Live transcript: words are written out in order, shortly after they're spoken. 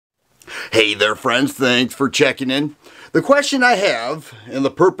Hey there friends, thanks for checking in. The question I have, and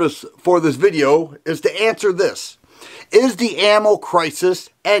the purpose for this video, is to answer this. Is the ammo crisis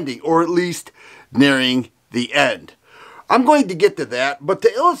ending, or at least nearing the end? I'm going to get to that, but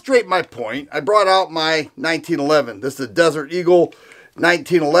to illustrate my point, I brought out my 1911. This is a Desert Eagle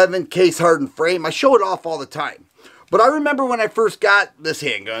 1911 case hardened frame. I show it off all the time. But I remember when I first got this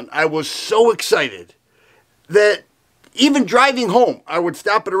handgun, I was so excited that even driving home, I would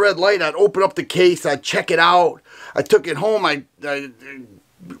stop at a red light, I'd open up the case, I'd check it out. I took it home, I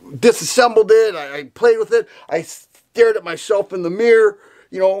disassembled it, I played with it, I stared at myself in the mirror,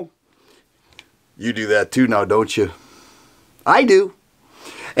 you know. You do that too now, don't you? I do.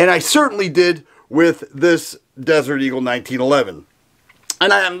 And I certainly did with this Desert Eagle 1911.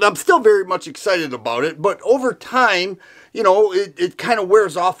 And I'm still very much excited about it, but over time, you know, it kind of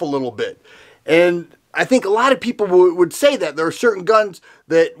wears off a little bit. And I think a lot of people would say that there are certain guns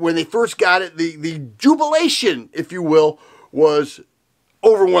that when they first got it, the jubilation, if you will, was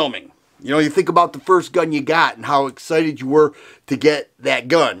overwhelming. You know, you think about the first gun you got and how excited you were to get that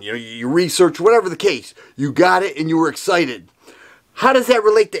gun. You know, you research, whatever the case, you got it and you were excited. How does that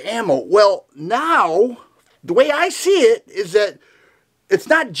relate to ammo? Well, now, the way I see it is that it's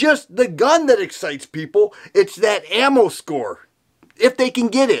not just the gun that excites people, it's that ammo score, if they can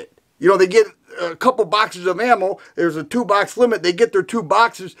get it. You know, they get a couple boxes of ammo, there's a 2-box limit, they get their 2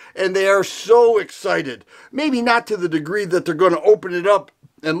 boxes and they are so excited. Maybe not to the degree that they're going to open it up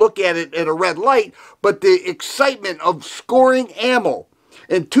and look at it at a red light, but the excitement of scoring ammo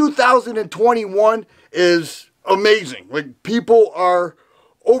in 2021 is amazing. Like, people are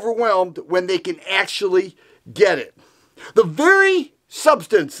overwhelmed when they can actually get it. The very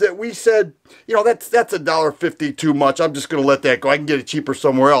substance that we said, you know, that's $1.50 too much, I'm just going to let that go, I can get it cheaper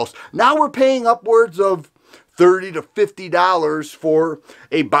somewhere else. Now we're paying upwards of $30 to $50 for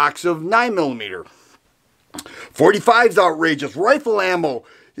a box of 9mm. 45's outrageous. Rifle ammo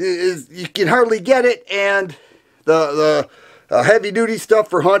is, you can hardly get it, and the heavy duty stuff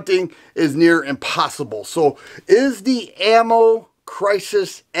for hunting is near impossible. So is the ammo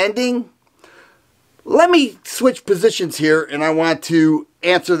crisis ending? Let me switch positions here, and I want to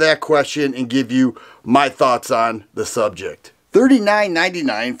answer that question and give you my thoughts on the subject.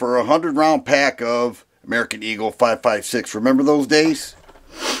 $39.99 for a 100-round pack of American Eagle 5.56. Remember those days?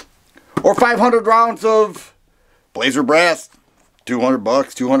 Or 500 rounds of Blazer Brass, $200,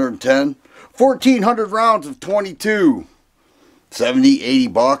 $210. 1,400 rounds of 22,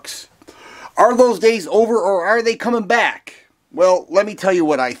 $70, $80. Are those days over, or are they coming back? Well, let me tell you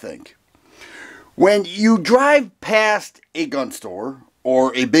what I think. When you drive past a gun store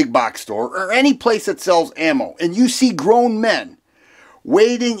or a big box store or any place that sells ammo and you see grown men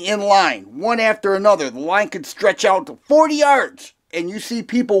waiting in line one after another, the line could stretch out to 40 yards, and you see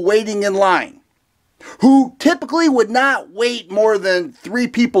people waiting in line who typically would not wait more than 3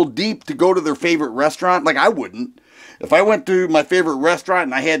 people deep to go to their favorite restaurant. Like, I wouldn't. If I went to my favorite restaurant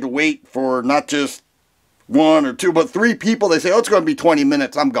and I had to wait for not just 1 or 2 but 3 people, they say, oh, it's going to be 20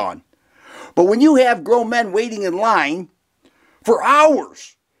 minutes, I'm gone. But when you have grown men waiting in line for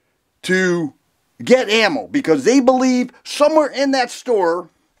hours to get ammo because they believe somewhere in that store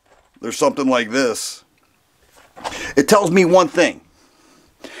there's something like this, it tells me one thing.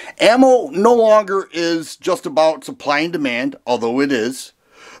 Ammo no longer is just about supply and demand, although it is.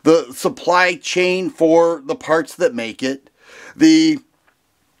 The supply chain for the parts that make it. The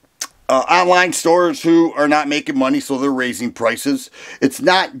online stores who are not making money, so they're raising prices. It's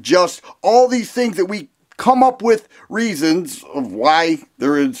not just all these things that we come up with reasons of why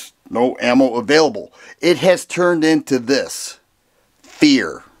there is no ammo available. It has turned into this: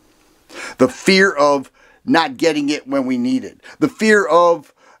 fear. The fear of not getting it when we need it. The fear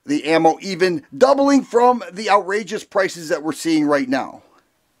of the ammo even doubling from the outrageous prices that we're seeing right now.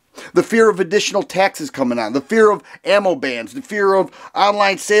 The fear of additional taxes coming on. The fear of ammo bans. The fear of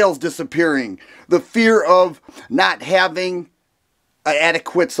online sales disappearing. The fear of not having an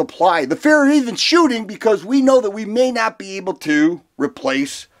adequate supply. The fear of even shooting because we know that we may not be able to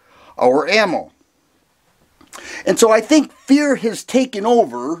replace our ammo. And so I think fear has taken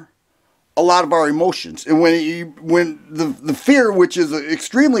over a lot of our emotions. And when the fear, which is an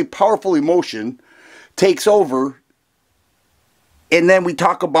extremely powerful emotion, takes over, and then we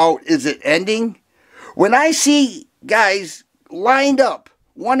talk about, is it ending? When I see guys lined up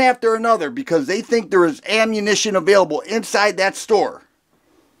one after another because they think there is ammunition available inside that store,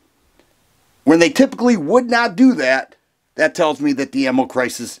 when they typically would not do that, that tells me that the ammo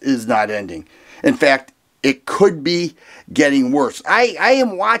crisis is not ending. In fact, it could be getting worse. I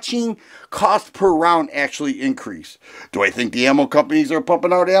am watching cost per round actually increase. Do I think the ammo companies are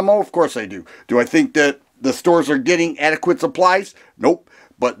pumping out ammo? Of course I do. Do I think that the stores are getting adequate supplies? Nope.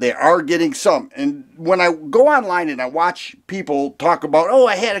 But they are getting some. And when I go online and I watch people talk about, oh,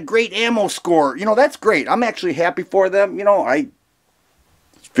 I had a great ammo score, you know, that's great. I'm actually happy for them. You know, I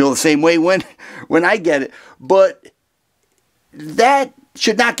feel the same way when I get it. But that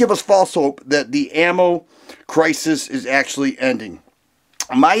should not give us false hope that the ammo crisis is actually ending.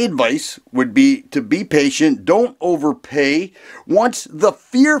 My advice would be to be patient. Don't overpay. Once the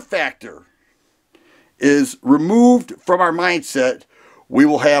fear factor is removed from our mindset, we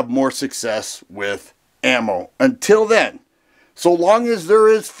will have more success with ammo. Until then, so long as there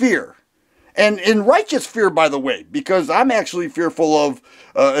is fear, and in righteous fear, by the way, because I'm actually fearful of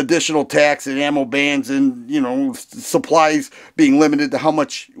additional tax and ammo bans and, you know, supplies being limited to how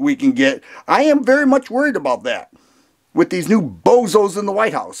much we can get. I am very much worried about that with these new bozos in the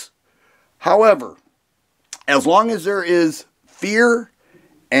White House. However, as long as there is fear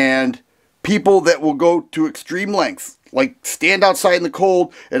and people that will go to extreme lengths, like stand outside in the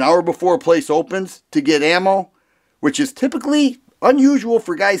cold an hour before a place opens to get ammo, which is typically unusual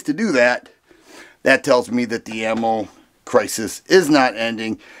for guys to do that, that tells me that the ammo crisis is not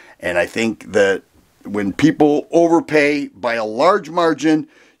ending. And I think that when people overpay by a large margin,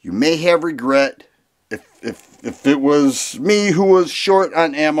 you may have regret. If it was me who was short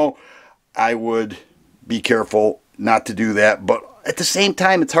on ammo, I would be careful not to do that. But at the same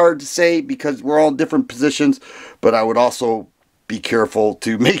time, it's hard to say because we're all in different positions. But I would also be careful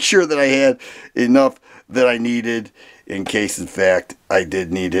to make sure that I had enough that I needed in case, in fact, I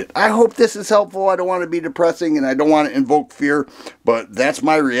did need it. I hope this is helpful. I don't want to be depressing and I don't want to invoke fear, but that's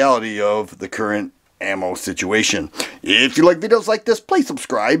my reality of the current ammo situation. If you like videos like this, please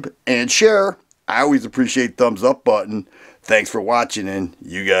subscribe and share. I always appreciate thumbs up button. Thanks for watching and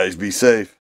you guys be safe.